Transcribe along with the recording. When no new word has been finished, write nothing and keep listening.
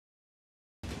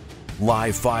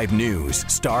Live 5 News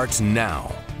starts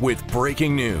now with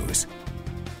breaking news.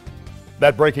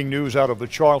 That breaking news out of the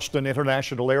Charleston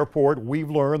International Airport.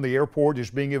 We've learned the airport is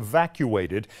being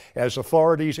evacuated as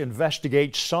authorities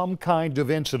investigate some kind of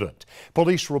incident.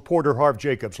 Police reporter Harv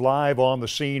Jacobs live on the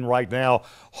scene right now.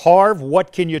 Harv,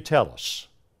 what can you tell us?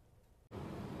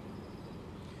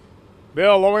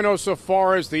 Bill, all we know so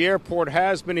far is the airport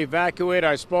has been evacuated.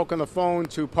 I spoke on the phone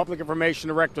to Public Information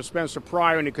Director Spencer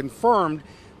Pryor, and he confirmed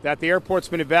that the airport's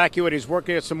been evacuated. He's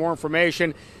working at some more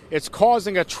information. It's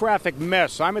causing a traffic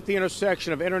mess. I'm at the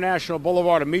intersection of International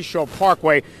Boulevard and Michaud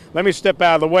Parkway. Let me step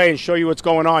out of the way and show you what's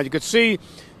going on. You can see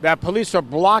that police are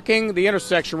blocking the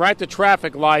intersection right at the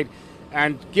traffic light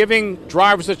and giving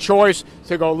drivers a choice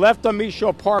to go left on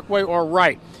Michaud Parkway or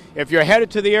right. If you're headed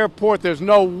to the airport, there's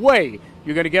no way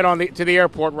you're going to get to the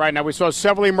airport right now. We saw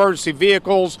several emergency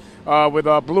vehicles with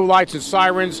blue lights and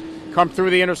sirens come through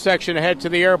the intersection and head to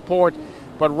the airport.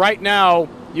 But right now,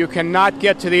 you cannot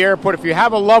get to the airport. If you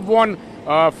have a loved one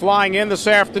flying in this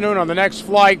afternoon on the next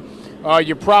flight,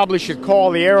 you probably should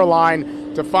call the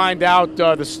airline to find out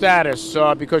the status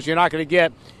because you're not going to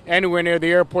get anywhere near the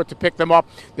airport to pick them up.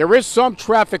 There is some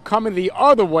traffic coming the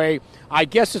other way. I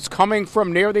guess it's coming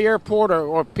from near the airport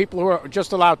or people who are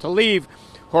just allowed to leave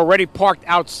who are already parked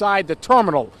outside the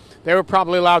terminal. They were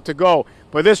probably allowed to go.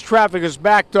 But this traffic is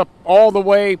backed up all the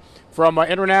way from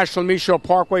International Michaud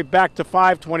Parkway back to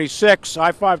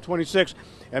I-526,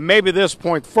 and maybe this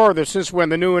point further since we're in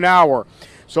the noon hour.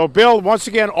 So, Bill, once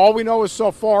again, all we know is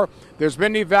so far there's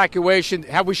been the evacuation.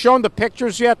 Have we shown the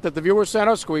pictures yet that the viewers sent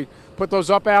us? Can we put those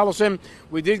up, Allison?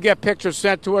 We did get pictures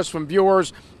sent to us from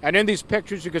viewers, and in these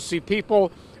pictures you can see people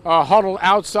huddled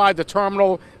outside the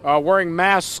terminal wearing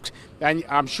masks, and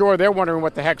I'm sure they're wondering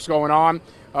what the heck's going on.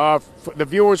 The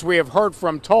viewers we have heard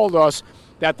from told us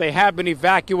that they have been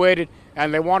evacuated,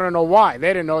 and they want to know why. They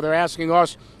didn't know. They're asking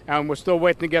us, and we're still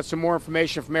waiting to get some more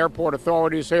information from airport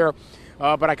authorities here.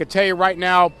 But I can tell you right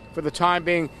now, for the time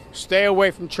being, stay away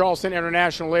from Charleston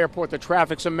International Airport. The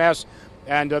traffic's a mess,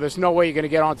 and there's no way you're going to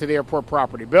get onto the airport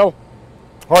property. Bill?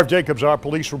 Harv Jacobs, our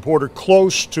police reporter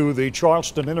close to the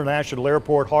Charleston International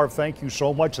Airport. Harv, thank you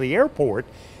so much. The airport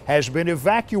has been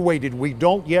evacuated. We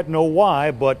don't yet know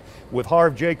why, but with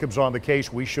Harv Jacobs on the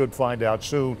case, we should find out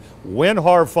soon. When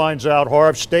Harv finds out,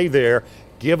 Harv, stay there.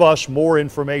 Give us more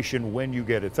information when you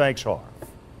get it. Thanks, Harv.